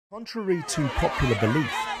Contrary to popular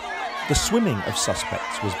belief, the swimming of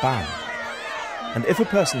suspects was banned, and if a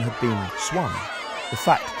person had been swum, the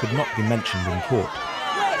fact could not be mentioned in court.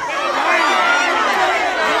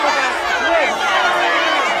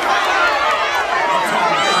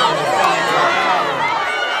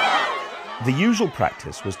 The usual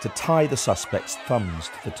practice was to tie the suspect's thumbs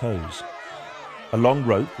to the toes. A long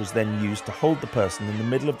rope was then used to hold the person in the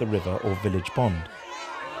middle of the river or village pond.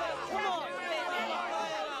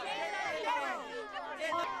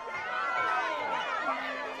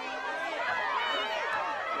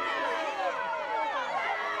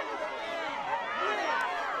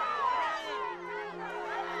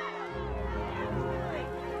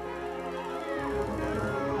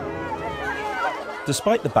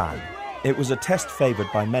 Despite the ban, it was a test favoured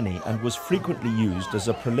by many and was frequently used as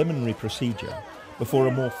a preliminary procedure before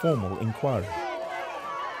a more formal inquiry.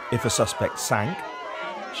 If a suspect sank,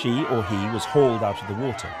 she or he was hauled out of the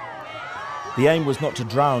water. The aim was not to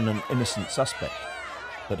drown an innocent suspect,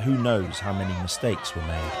 but who knows how many mistakes were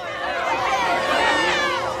made.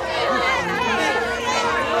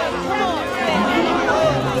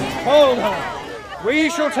 Hold on.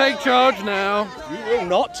 We shall take charge now. You will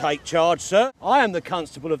not take charge, sir. I am the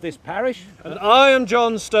constable of this parish. And I am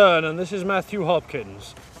John Stern, and this is Mathew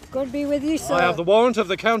Hopkins. God be with you, sir. I have the warrant of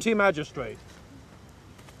the county magistrate.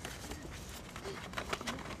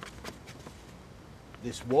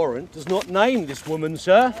 This warrant does not name this woman,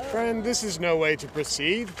 sir. Friend, this is no way to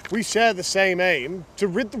proceed. We share the same aim, to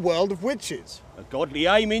rid the world of witches. A godly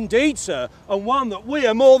aim indeed, sir, and one that we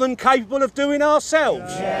are more than capable of doing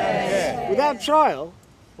ourselves. Yes. Without trial?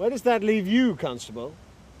 Where does that leave you, Constable?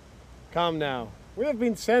 Come now. We have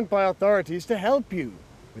been sent by authorities to help you.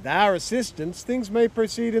 With our assistance, things may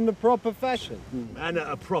proceed in the proper fashion. And at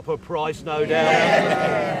a proper price, no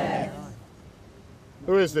doubt.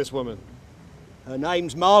 Who is this woman? Her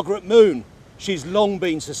name's Margaret Moon. She's long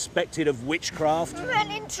been suspected of witchcraft.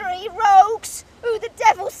 Tree rogues! Who the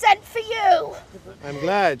devil sent for you? I'm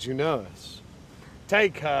glad you know us.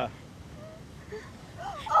 Take her.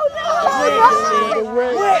 Oh no! Witch!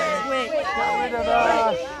 Witch! Witch! Witch! Witch!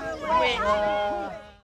 Witch! Witch!